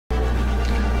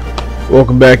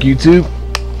Welcome back, YouTube.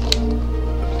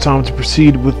 Time to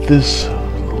proceed with this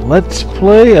Let's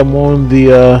Play. I'm on the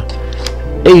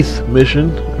 8th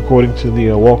mission, according to the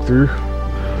walkthrough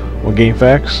on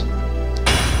GameFAQs.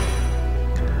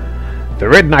 The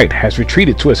Red Knight has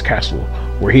retreated to his castle,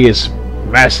 where he is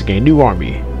massing a new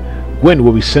army. Gwen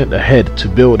will be sent ahead to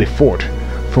build a fort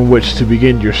from which to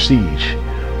begin your siege.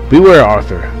 Beware,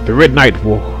 Arthur. The Red Knight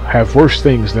will have worse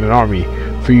things than an army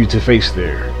for you to face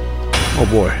there. Oh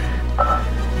boy.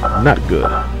 Not good.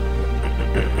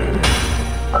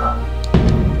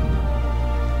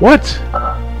 What?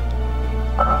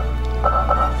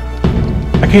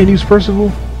 I can't use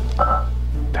Percival?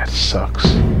 That sucks.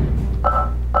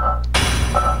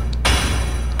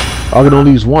 I can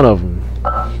only use one of them.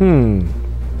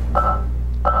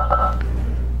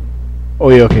 Oh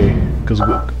yeah, okay.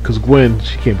 Because Gwen,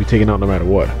 she can't be taken out no matter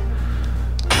what.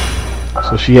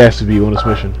 So she has to be on this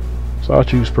mission. So I'll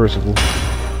choose Percival.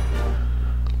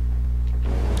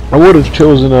 I would have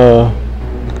chosen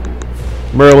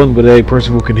Merlin, but hey,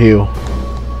 Percival can heal.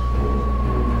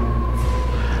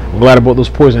 I'm glad I bought those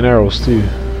poison arrows too.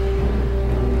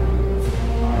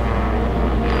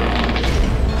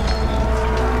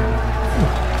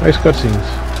 Nice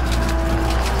cutscenes.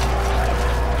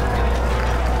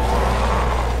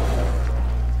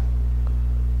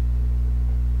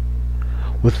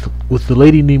 With the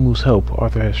Lady Nemu's help,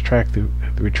 Arthur has tracked the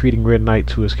retreating Red Knight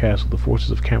to his castle. The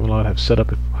forces of Camelot have set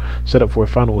up for a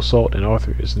final assault, and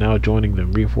Arthur is now joining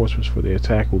them. Reinforcements for the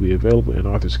attack will be available in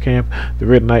Arthur's camp. The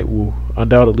Red Knight will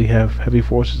undoubtedly have heavy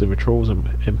forces and patrols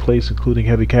in place, including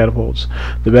heavy catapults.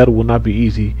 The battle will not be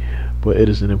easy, but it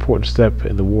is an important step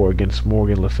in the war against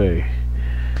Morgan Le Fay.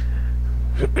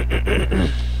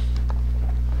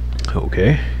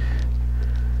 Okay.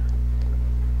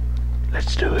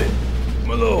 Let's do it.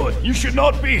 My lord, you should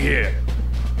not be here.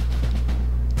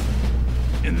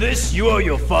 In this, you are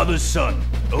your father's son.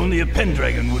 Only a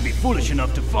Pendragon would be foolish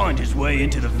enough to find his way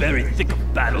into the very thick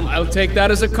of battle. I'll take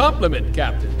that as a compliment,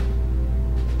 Captain.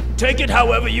 Take it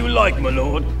however you like, my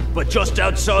lord. But just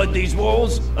outside these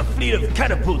walls, a fleet of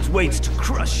catapults waits to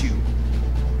crush you.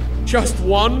 Just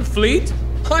one fleet?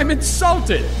 I'm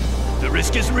insulted. The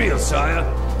risk is real, sire.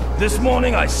 This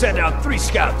morning I sent out 3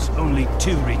 scouts, only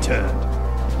 2 returned.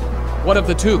 What of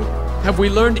the 2? Have we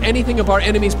learned anything of our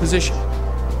enemy's position?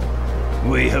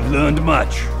 We have learned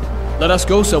much. Let us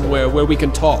go somewhere where we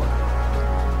can talk.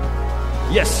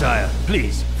 Yes, sire.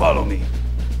 Please, follow me.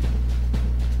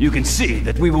 You can see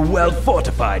that we were well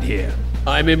fortified here.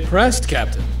 I'm impressed,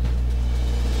 Captain.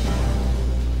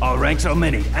 Our ranks are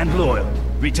many and loyal.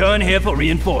 Return here for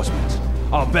reinforcements.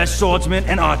 Our best swordsmen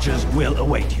and archers will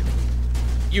await you.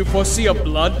 You foresee a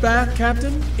bloodbath,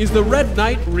 Captain? Is the Red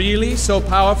Knight really so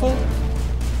powerful?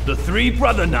 The 3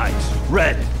 brother knights,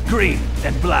 red, green,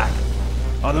 and black,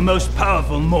 are the most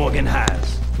powerful Morgan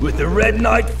has. With the Red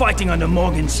Knight fighting under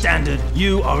Morgan's standard,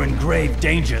 you are in grave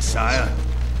danger, sire.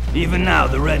 Even now,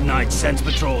 the Red Knight sends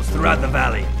patrols throughout the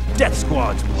valley. Death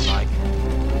squads, more like.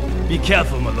 Be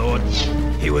careful, my lord.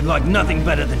 He would like nothing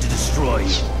better than to destroy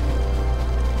you.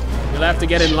 You'll have to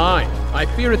get in line. I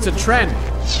fear it's a trend.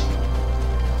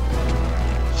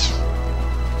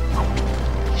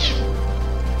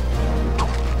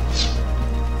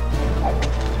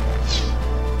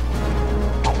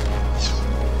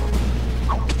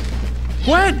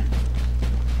 Gwen!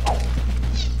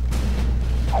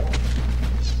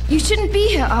 You shouldn't be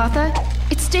here, Arthur.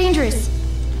 It's dangerous.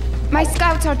 My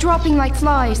scouts are dropping like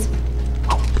flies.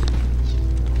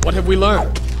 What have we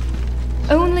learned?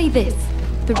 Only this.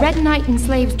 The Red Knight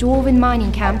enslaves dwarven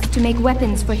mining camps to make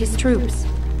weapons for his troops.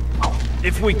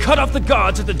 If we cut off the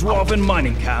guards at the dwarven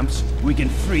mining camps, we can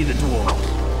free the dwarves.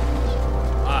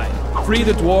 Aye. Free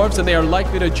the dwarves and they are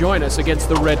likely to join us against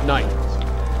the Red Knight.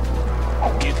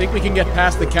 Do you think we can get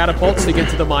past the catapults to get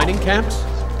to the mining camps?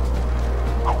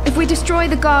 If we destroy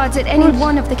the guards at any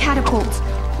one of the catapults,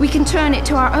 we can turn it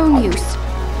to our own use.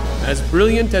 As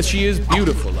brilliant as she is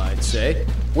beautiful, I'd say.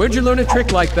 Where'd you learn a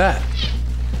trick like that?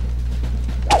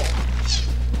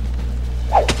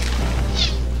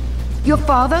 Your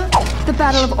father? The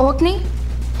Battle of Orkney?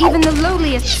 Even the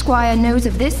lowliest squire knows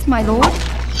of this, my lord.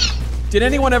 Did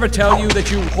anyone ever tell you that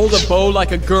you hold a bow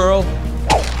like a girl?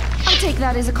 I'll take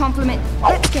that as a compliment.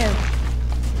 Let's go.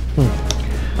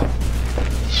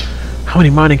 How many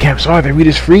mining camps are there? We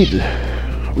just freed some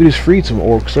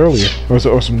orcs earlier, or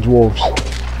some dwarves.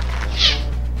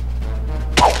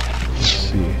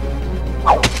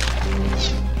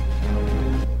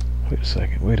 Let's see.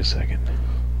 Wait a second.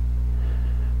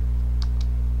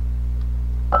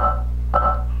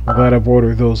 I'm glad I bought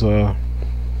her those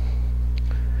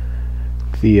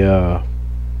the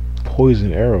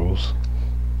poison arrows.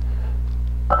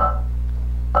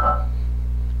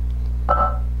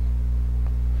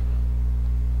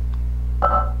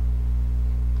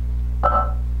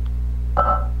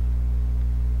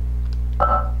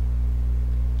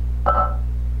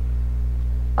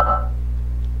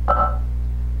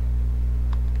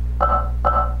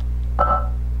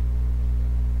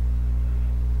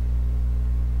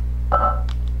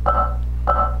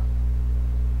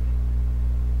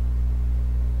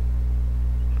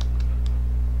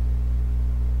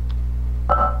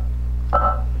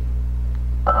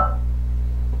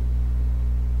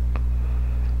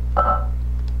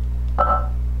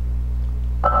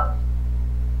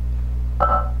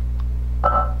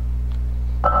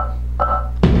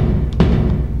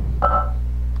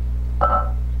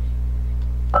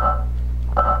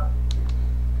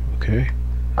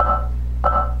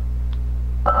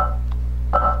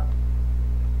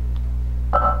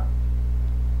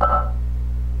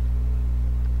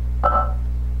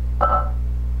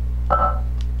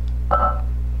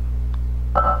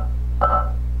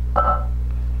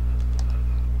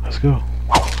 go.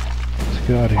 Let's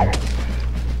get out of here.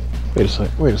 Wait a sec.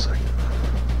 Wait a sec.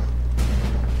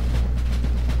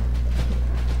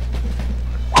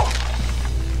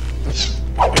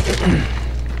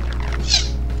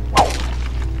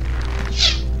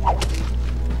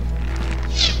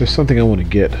 There's something I want to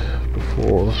get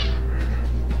before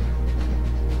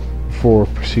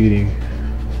proceeding.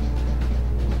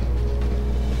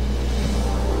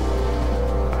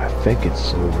 I think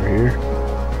it's over here.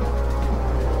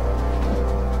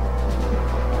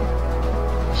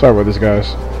 Sorry about this,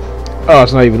 guys. Oh,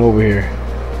 it's not even over here.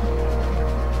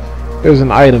 There's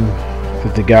an item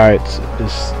that the guide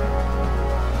is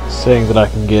saying that I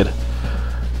can get.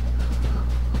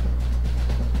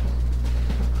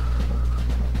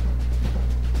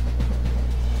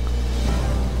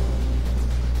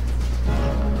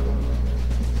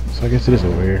 So I guess it is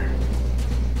over here.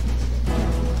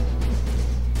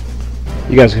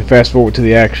 You guys can fast forward to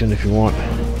the action if you want.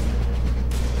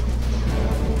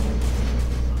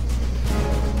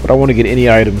 But I want to get any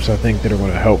items I think that are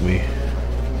going to help me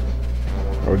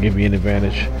or give me an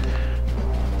advantage.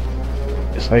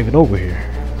 It's not even over here.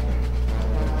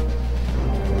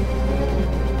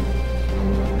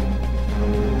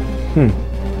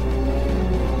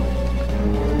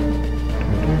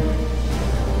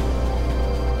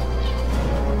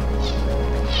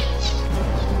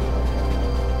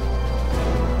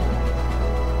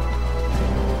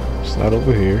 It's not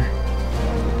over here.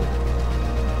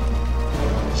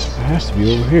 It has to be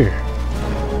over here.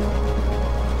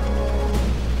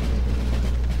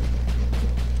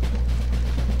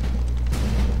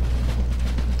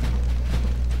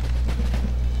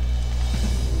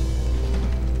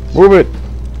 Move it!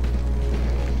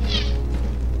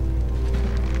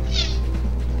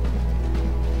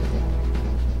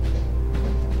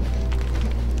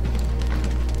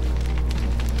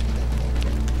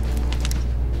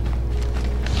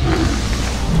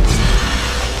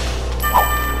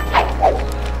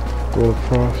 Go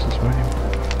across this menu.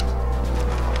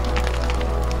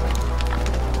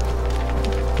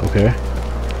 Okay.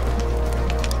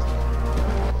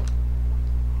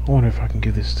 I wonder if I can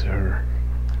give this to her.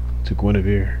 To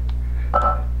Guinevere.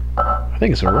 I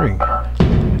think it's a ring.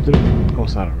 Is it a, oh,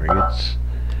 it's not a ring.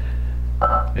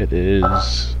 It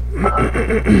is.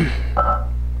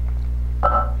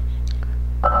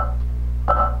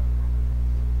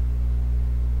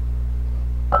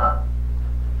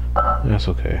 That's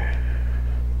okay.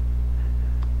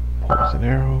 Points and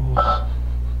arrows.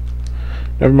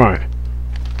 Never mind.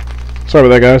 Sorry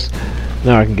about that, guys.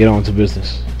 Now I can get on to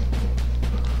business.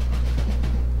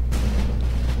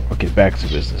 Get back to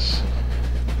business.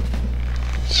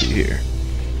 Let's see here.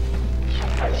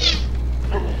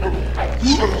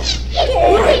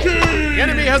 The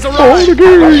enemy has arrived!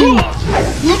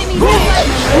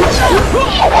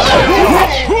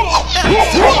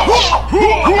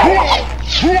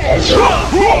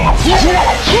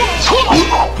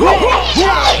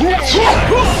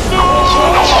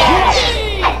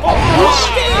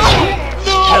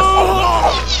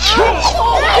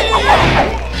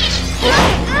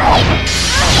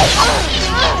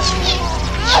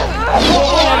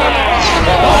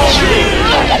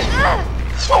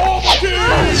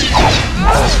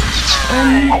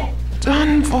 I'm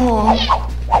done for.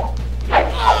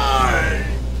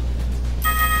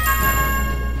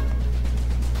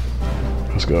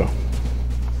 Let's go.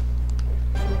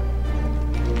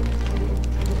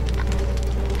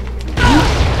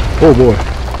 Oh boy.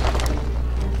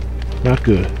 Not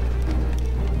good.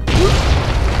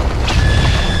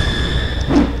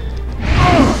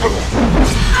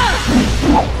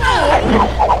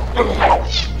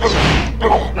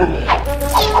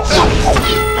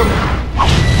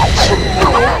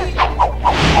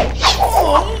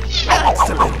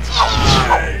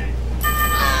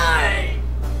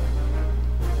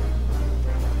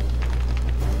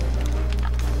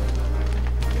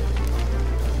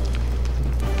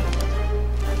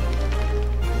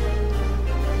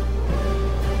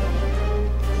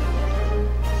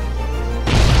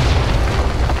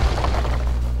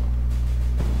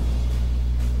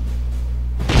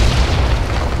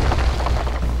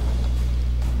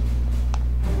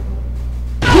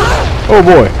 Oh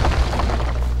boy.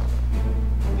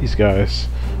 These guys.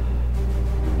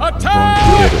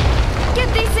 Attack!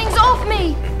 Get these things off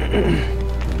me!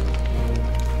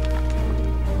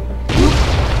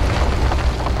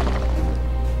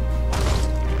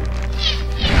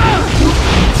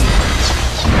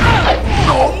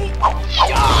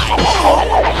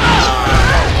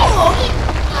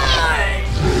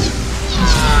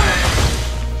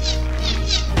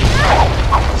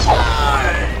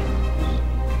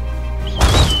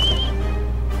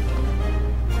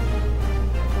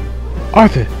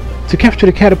 Arthur, to capture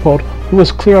the catapult, we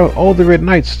must clear out all the Red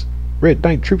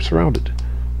Knight troops around it.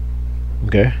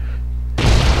 Okay.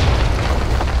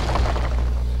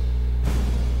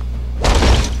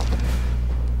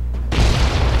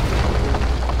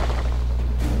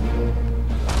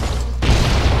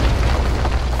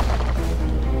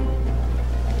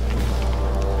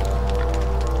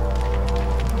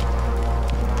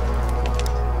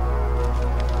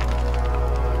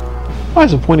 Why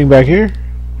is it pointing back here?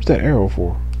 What's that arrow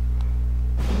for?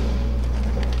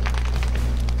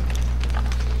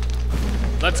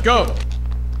 Let's go.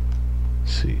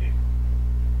 Let's see.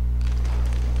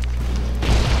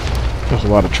 There's a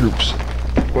lot of troops.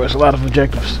 Well, there's a lot of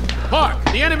objectives. Mark,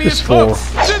 the enemy It's is close.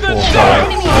 four, To the five. death.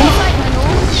 Enemy in sight, my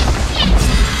lord.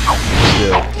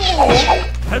 Still.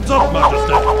 Heads up,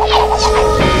 Majesty.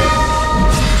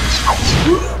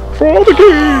 For the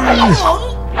king!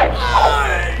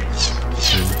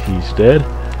 And he's dead.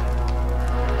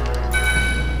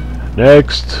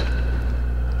 Next.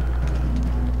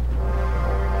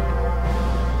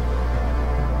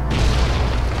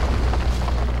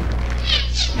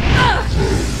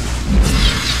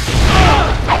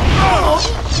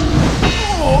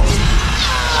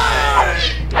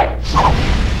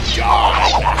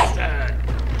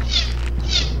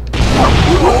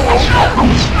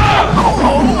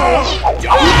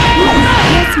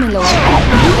 Yes, my lord.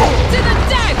 To the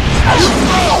death!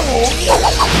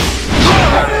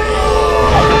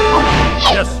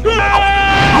 Yes.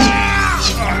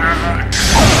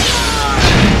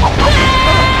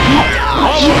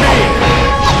 Follow me.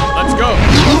 Let's go.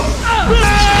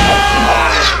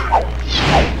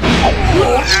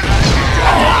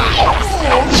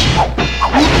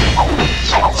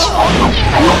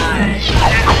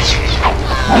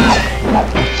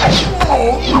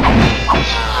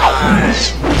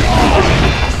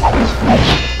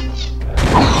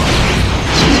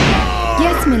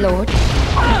 Yes, my lord.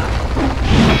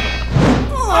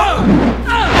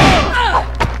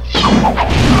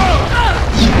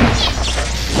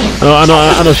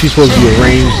 I know she's supposed to be a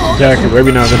ranged attacker, but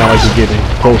every now and then I like to get in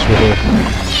close with her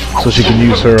so she can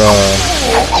use her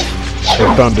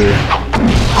thunder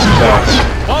attack,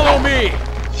 Follow me.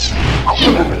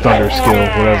 her thunder skill,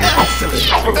 whatever.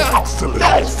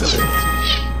 Excellent.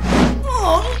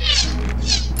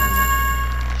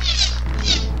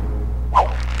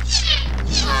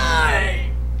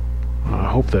 I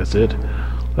hope that's it.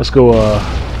 Let's go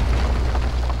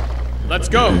Let's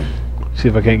go. see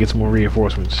if I can't get some more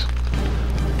reinforcements.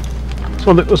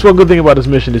 That's one good thing about this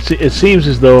mission. It seems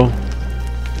as though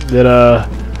that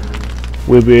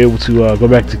we'll be able to go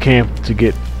back to camp to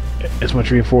get as much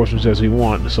reinforcements as we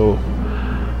want. So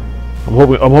I'm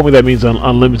hoping that means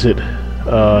unlimited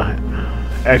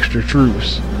extra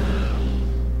troops,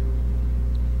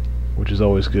 which is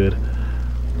always good.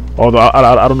 Although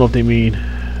I don't know if they mean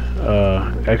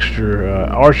extra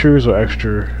archers or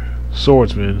extra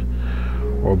swordsmen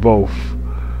or both.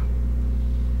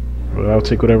 But I'll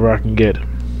take whatever I can get.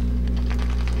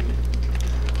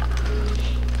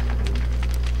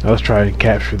 Now let's try and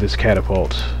capture this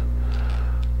catapult.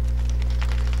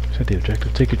 Is that the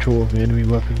objective? Take control of enemy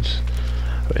weapons,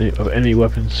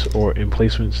 or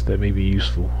emplacements that may be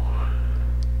useful.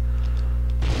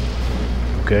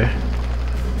 Okay.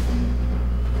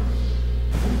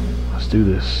 Let's do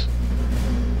this.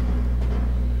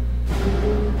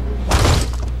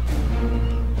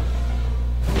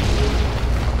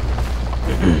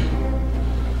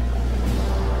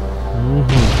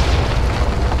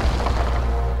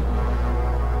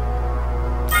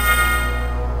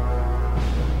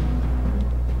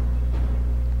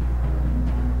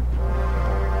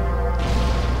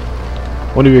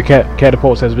 One of your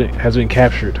catapults has been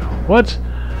captured. What?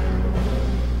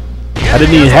 I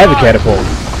didn't even have a catapult.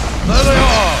 There they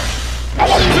are.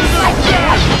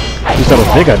 At least I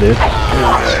don't think I did.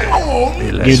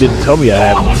 You didn't tell me I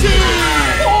had one.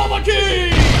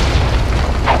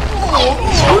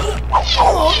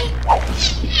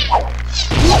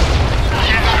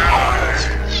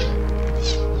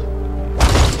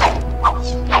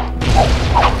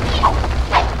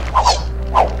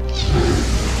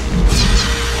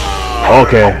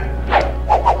 Okay,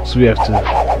 so we have to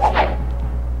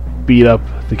beat up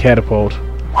the catapult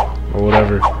or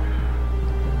whatever.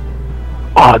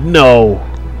 Oh no!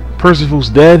 Percival's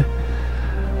dead?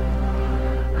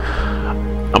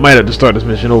 I might have to start this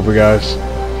mission over, guys.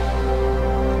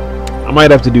 I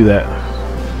might have to do that.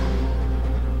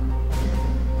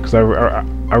 Because I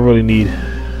really need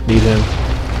him.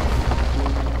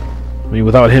 I mean,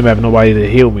 without him I have nobody to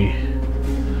heal me.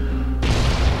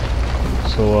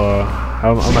 So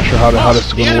I'm not sure how this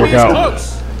is going to work out.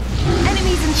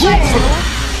 Enemies in So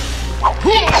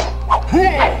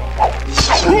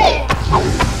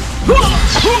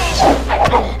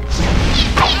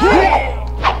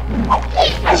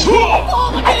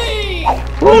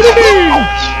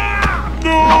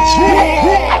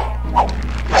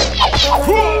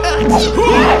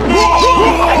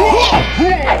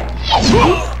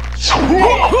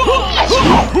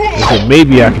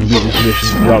maybe I can beat this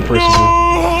mission without perseverance.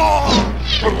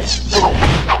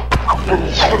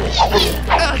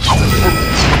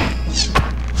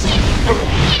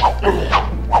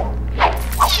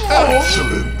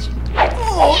 Excellent.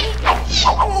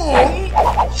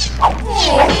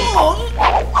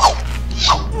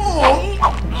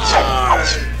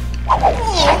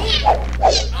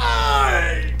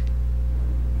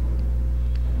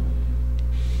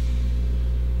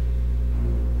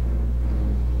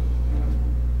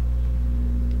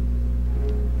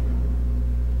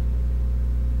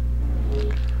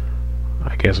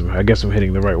 I guess I'm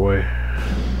hitting the right way.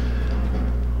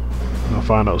 I'll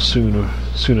find out soon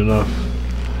enough.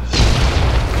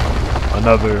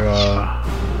 Another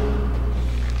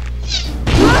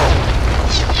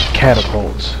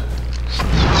catapults.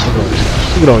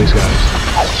 Look at all these guys.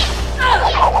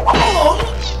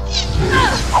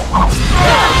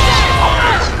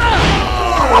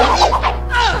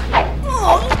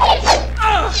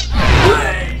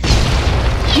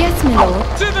 Yes, my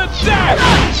lord. To the death!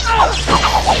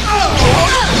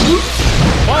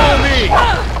 Follow me!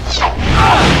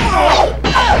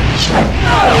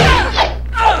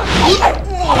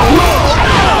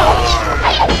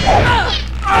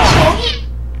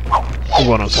 I'm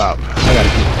going on top. I gotta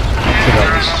take out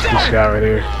this guy right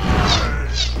here.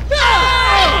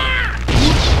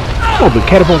 Oh, the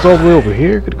catapult's all the way over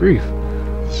here? Good grief.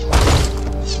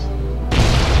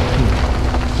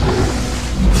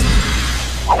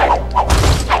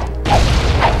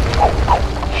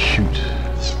 Shoot.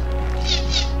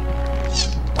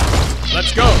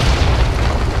 Let's go!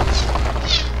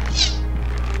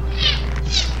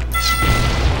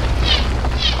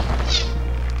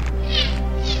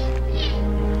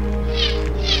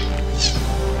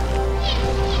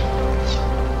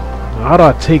 How do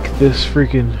I take this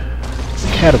freaking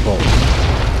catapult?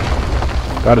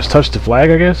 Gotta just touch the flag,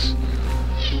 I guess?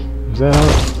 Is that how?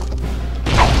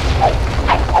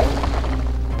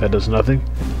 That does nothing.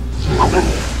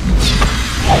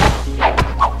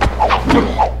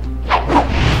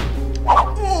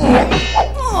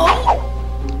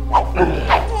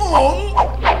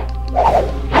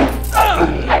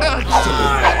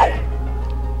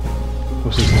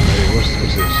 What's this one right here?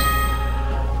 What's this?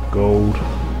 Gold.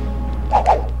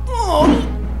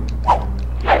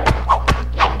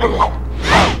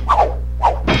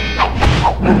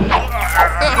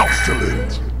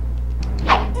 Excellent.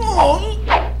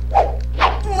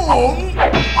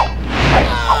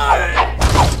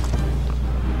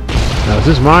 Now is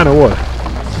this mine or what?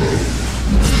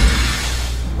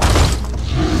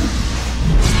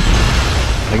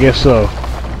 I guess so.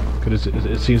 Because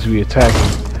it seems to be attacking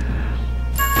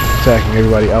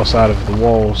everybody outside of the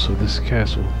walls of this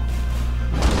castle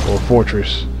or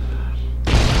fortress.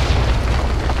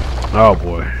 Oh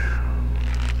boy.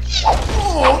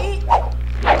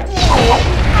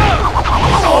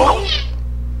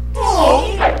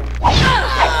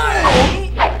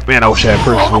 Man, I wish I had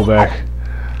Percival back.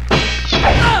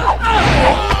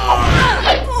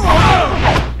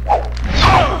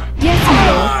 Yes, my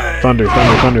lord. Thunder,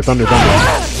 thunder, thunder, thunder, thunder.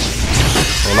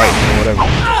 Or lightning, or whatever.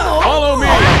 Follow me!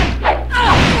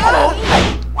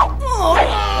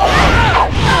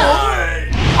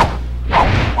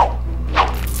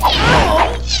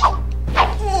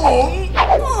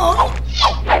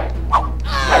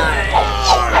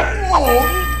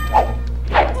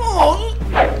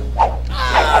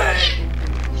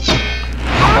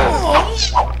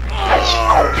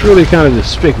 It's really kind of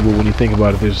despicable when you think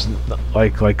about it. There's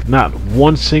like not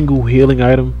one single healing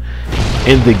item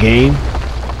in the game.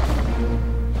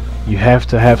 You have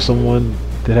to have someone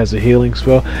that has a healing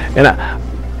spell, and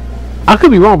I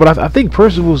could be wrong, but I think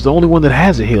Percival's the only one that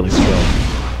has a healing spell.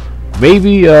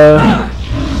 Maybe Merlin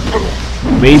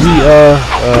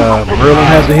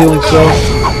has a healing spell,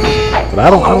 but I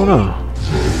don't know.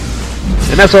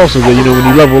 And that's also good, you know, when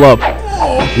you level up,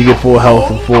 you get full health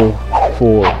and full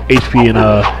HP and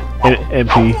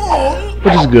MP,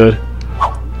 which is good.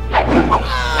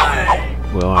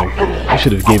 Well, I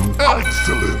should have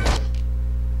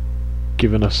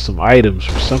given us some items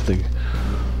or something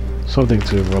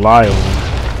to rely on.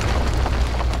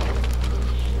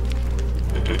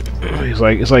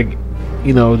 It's like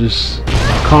you know, just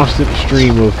a constant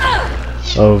stream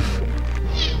of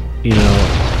you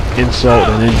know, insult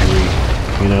and injury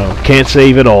You know, can't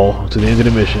save at all to the end of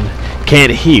the mission.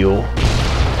 Can't heal.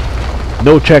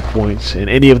 No checkpoints in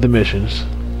any of the missions.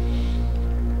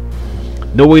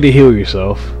 No way to heal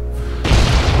yourself.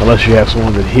 Unless you have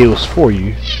someone that heals for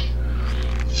you.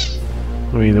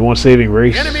 I mean, the one saving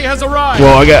grace. The enemy has arrived.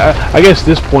 Well, I guess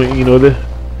this point, you know,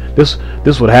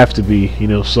 this would have to be, you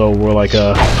know, so we're like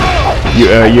your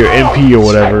MP or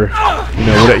whatever, you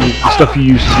know, the stuff you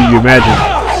use to be your magic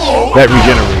that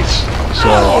regenerates. So,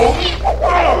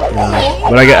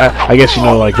 but I guess you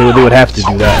know, like they would have to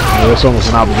do that. You know, that's almost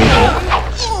an obligation.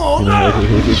 You know,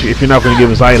 if you're not going to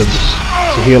give us items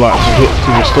to heal out,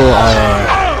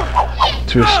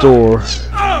 to restore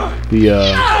the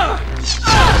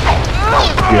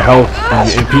your health and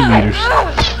your MP meters,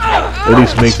 at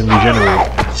least make them regenerate.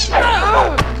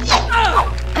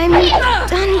 I'm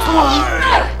done for.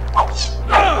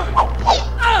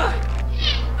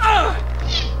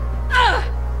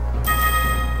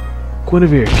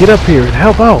 Guinevere, get up here and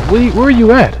help out. Where are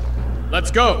you at?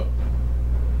 Let's go.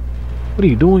 What are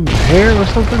you doing? Your hair or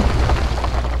something?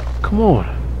 Come on.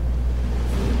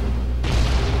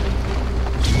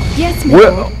 Yes, my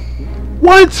What? lord.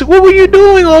 What were you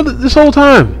doing all this whole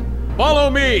time? Follow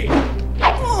me. Here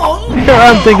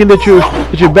I'm thinking that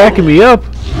you're backing me up.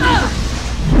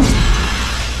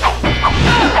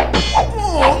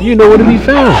 You know where to be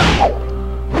found.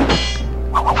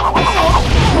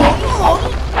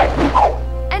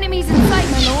 Enemies in sight,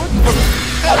 my lord.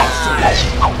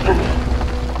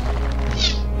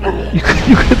 You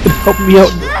could have been helping me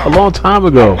out a long time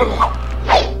ago.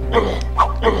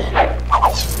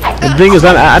 And the thing is,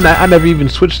 I never even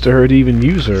switched to her to even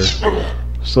use her.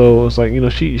 So it's like, you know,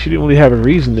 she didn't really have a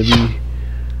reason to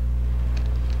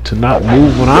not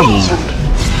move when I moved.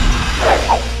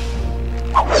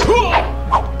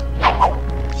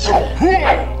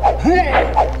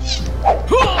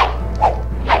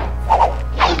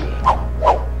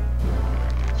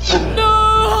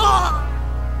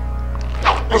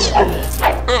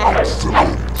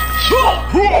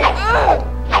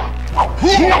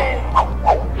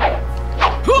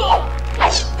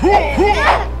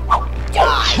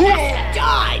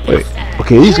 Wait,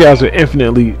 okay, these guys are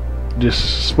infinitely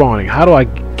just spawning. How do I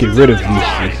get rid of these?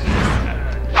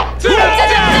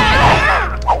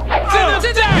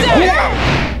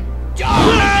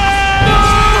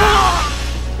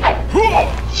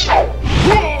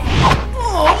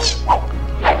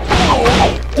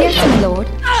 Yes, my lord.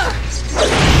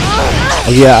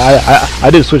 Oh, yeah, I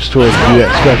did switch to her to do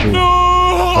that special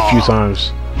a few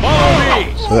times.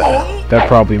 So that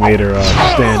probably made her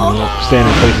stand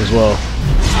in place as well.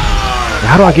 Now,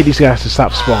 how do I get these guys to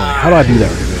stop spawning? How do I do that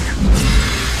right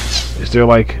there? Is there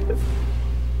like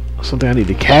something I need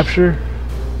to capture?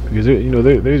 Because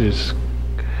they're just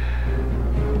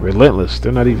relentless.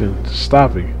 They're not even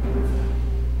stopping.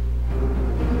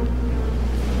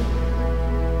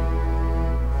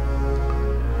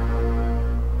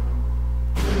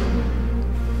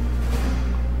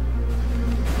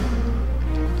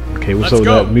 Okay, what's up with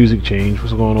that music change?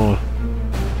 What's going on?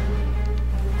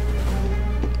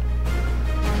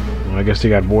 Well, I guess they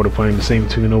got bored of playing the same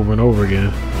tune over and over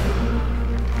again.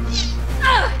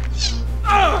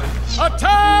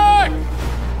 Attack!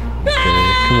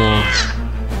 Okay, come on.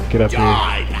 Get up here.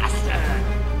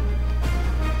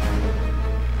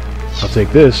 I'll take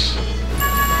this.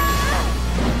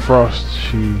 Frost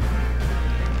sheath.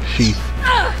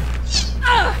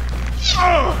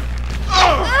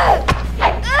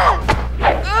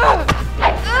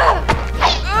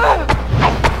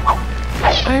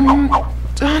 I'm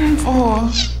done for.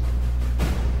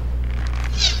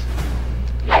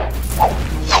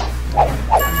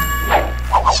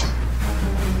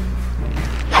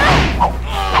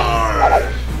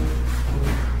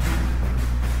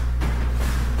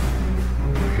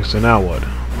 Okay, so now what?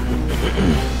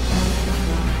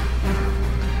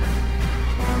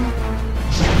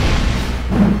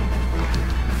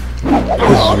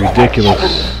 This is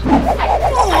ridiculous.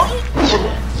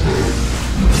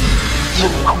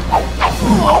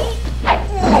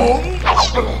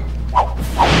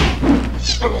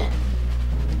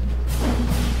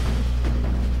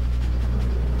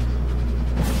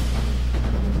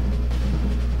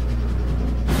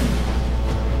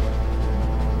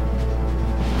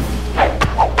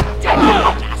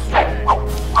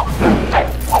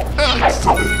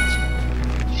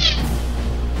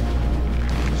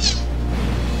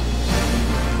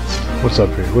 What's up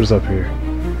here? What is up here?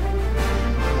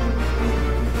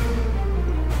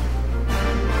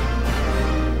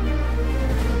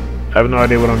 I have no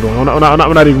idea what I'm doing. I'm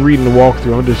not even reading the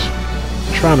walkthrough. I'm just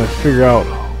trying to figure out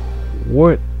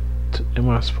what am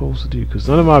I supposed to do, because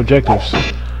none of my objectives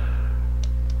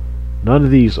None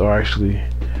of these are actually...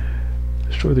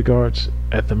 Destroy the guards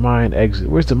at the mine exit.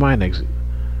 Where's the mine exit?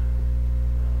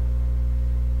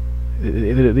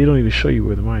 They don't even show you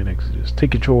where the mine exit is.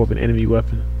 Take control of an enemy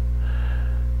weapon.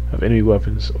 Of enemy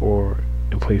weapons or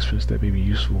emplacements that may be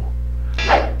useful.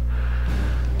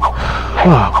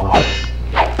 Oh boy.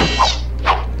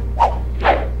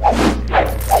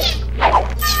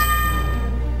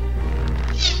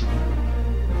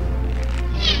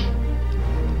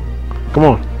 Come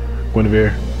on,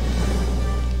 Guinevere.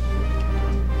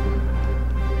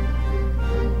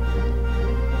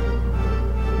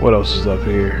 What else is up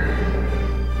here?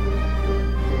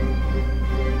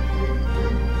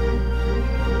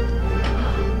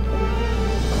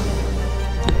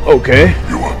 Okay.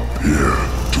 You appear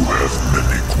to have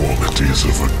many qualities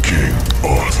of a king,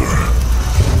 Arthur.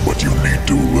 But you need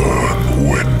to learn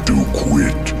when to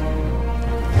quit.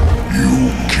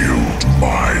 You killed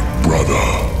my brother,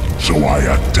 so I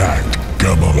attacked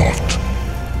Camelot.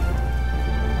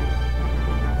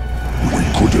 We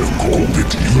could have called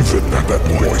it even at that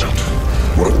point,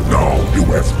 but now you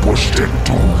have pushed it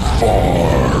too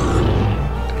far.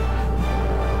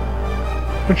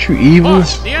 Aren't you evil?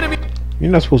 The enemy.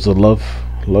 You're not supposed to love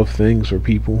things or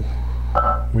people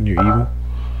when you're evil.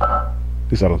 At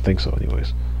least I don't think so,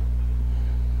 anyways.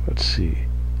 Let's see.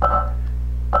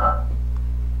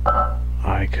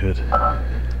 I could.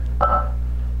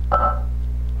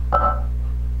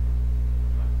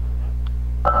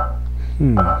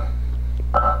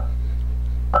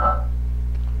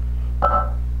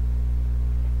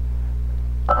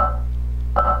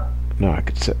 No, I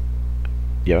could set.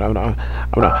 Yeah,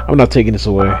 I'm not taking this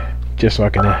away just so I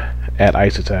can add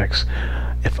ice attacks.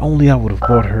 If only I would have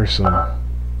bought her some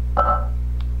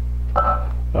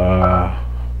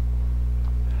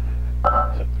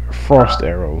frost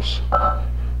arrows.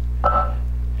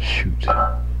 Shoot.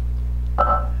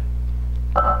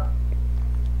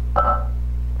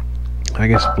 I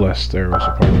guess blessed arrows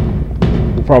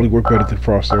will probably work better than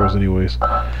frost arrows anyways.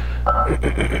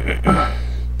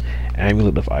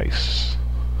 Amulet of ice.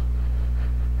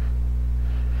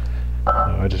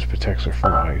 No, it just protects her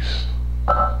from ice.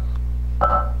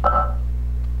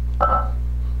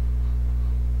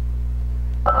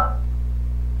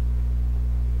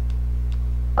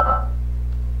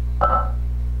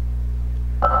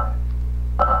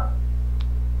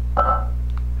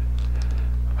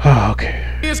 Oh, okay.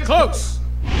 He is close.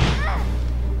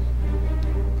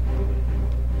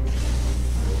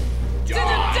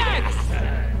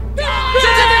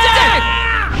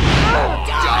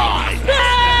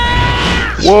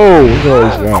 Whoa, look at all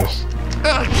these guys.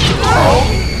 I'm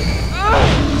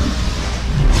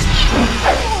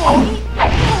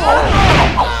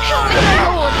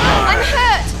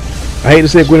hurt. I hate to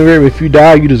say it, Guinevere, but if you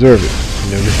die, you deserve it.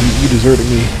 You know, you deserted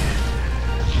me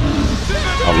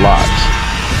a lot.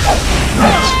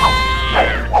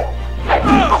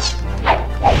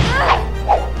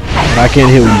 And I can't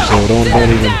heal you, so don't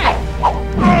even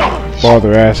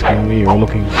bother asking me or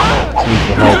looking to me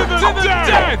for help.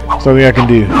 Something I can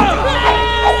do.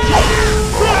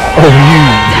 Oh,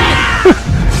 you!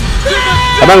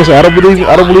 I'm not gonna say I don't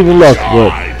believe in luck,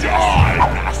 but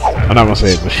I'm not gonna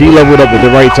say it. But she leveled up at the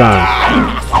right time.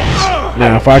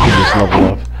 Now, if I can just level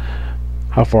up,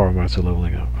 how far am I to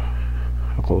leveling up?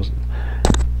 How close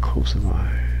am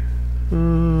I?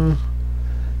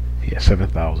 Yeah,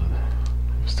 7,000.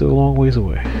 Still a long ways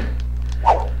away.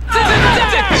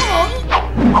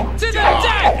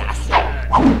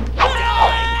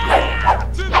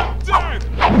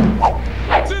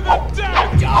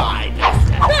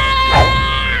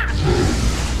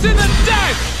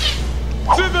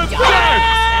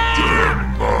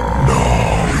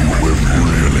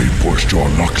 Pushed your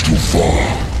luck too far.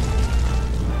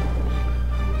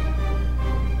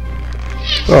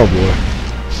 Oh boy.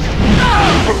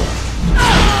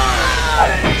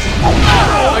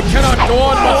 I cannot go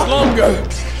on much longer.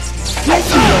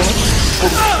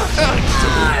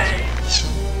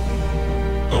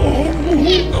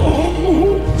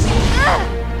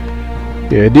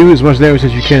 Yeah, do as much damage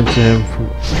as you can to him from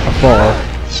afar.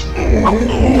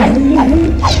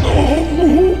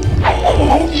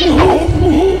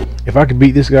 If I could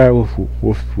beat this guy with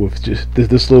just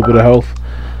this little bit of health,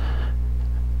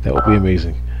 that would be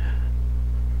amazing.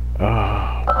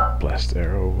 Blast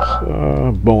arrows,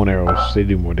 bone arrows, they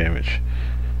do more damage.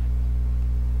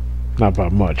 Not by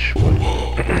much, but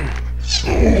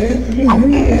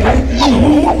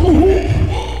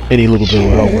any little bit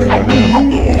will help right now.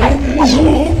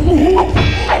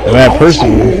 If I had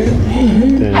personally,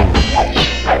 then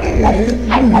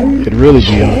it'd really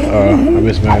be a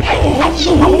mismatch.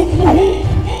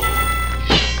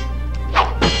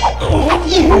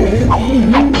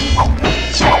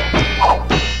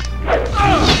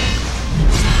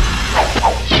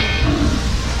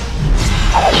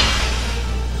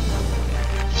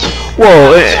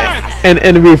 Whoa,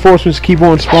 and the reinforcements keep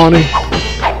on spawning.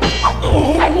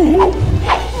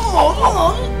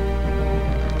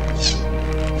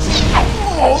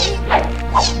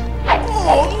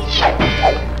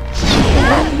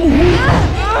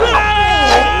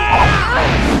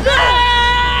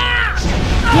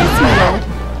 Yes, my lord.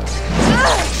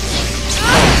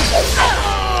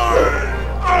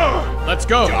 Let's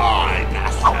go.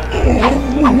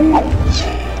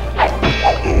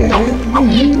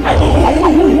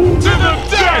 To the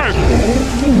death!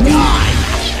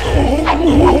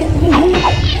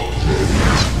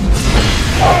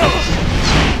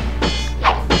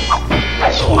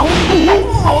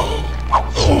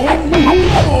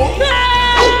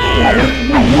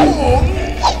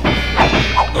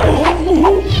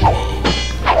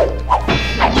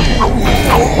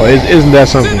 Oh, isn't that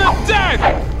something?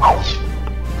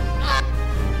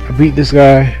 I beat this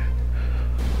guy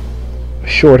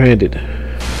short-handed.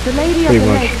 The Lady of the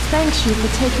Lake thanks you for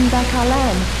taking back our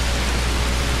land.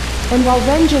 And while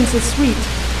vengeance is sweet,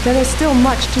 there is still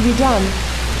much to be done.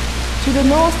 To the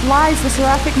north lies the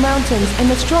Seraphic Mountains and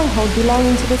the stronghold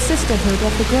belonging to the Sisterhood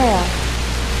of the Grail.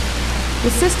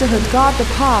 The Sisterhood guard the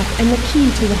path and the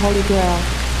key to the Holy Grail.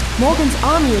 Morgan's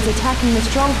army is attacking the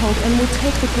stronghold and will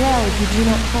take the Grail if you do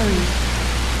not hurry.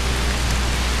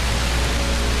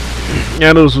 Yeah,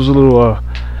 I know this was a little,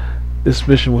 this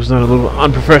mission was done a little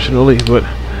unprofessionally, but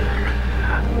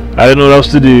I didn't know what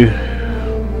else to do.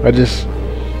 I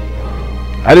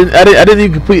didn't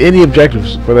even complete any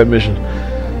objectives for that mission.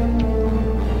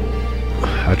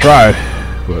 I tried,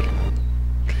 but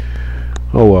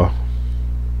oh well.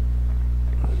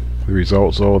 The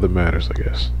result's all that matters, I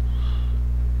guess.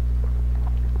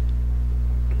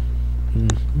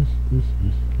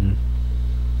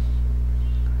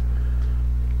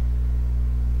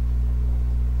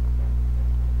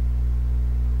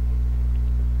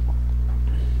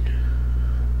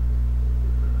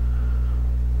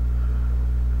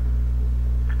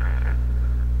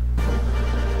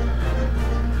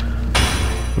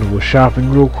 Gonna go shopping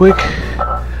real quick.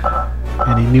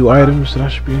 Any new items that I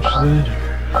should be interested in?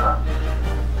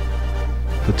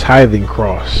 The tithing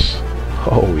cross.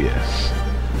 Oh yes.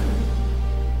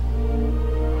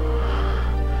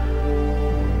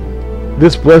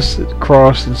 This blessed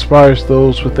cross inspires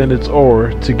those within its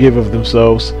aura to give of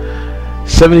themselves.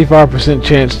 75%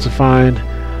 chance to find,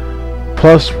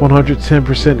 plus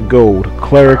 110% gold.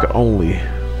 Cleric only.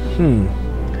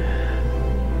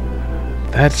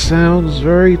 That sounds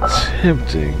very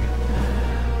tempting.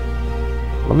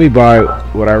 Let me buy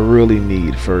what I really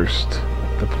need first.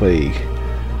 The plague.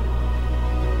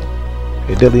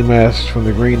 A deadly mask from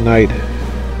the Green Knight.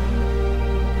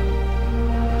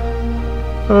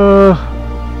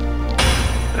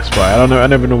 That's fine. I don't know. I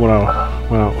never know when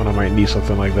I might need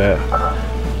something like that.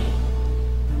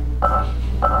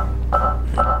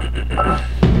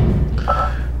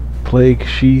 Plague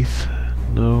sheath.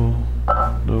 No.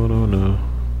 No.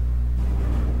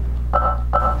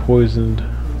 Poisoned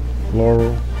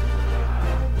laurel.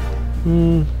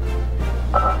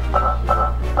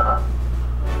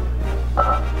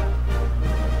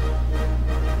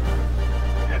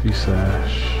 Heavy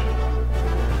sash.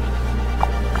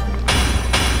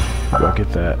 Do I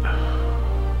get that?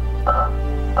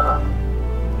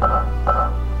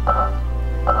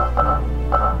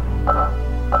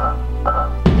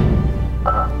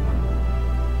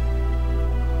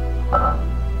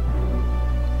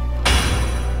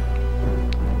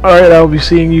 Alright, I'll be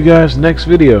seeing you guys next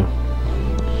video.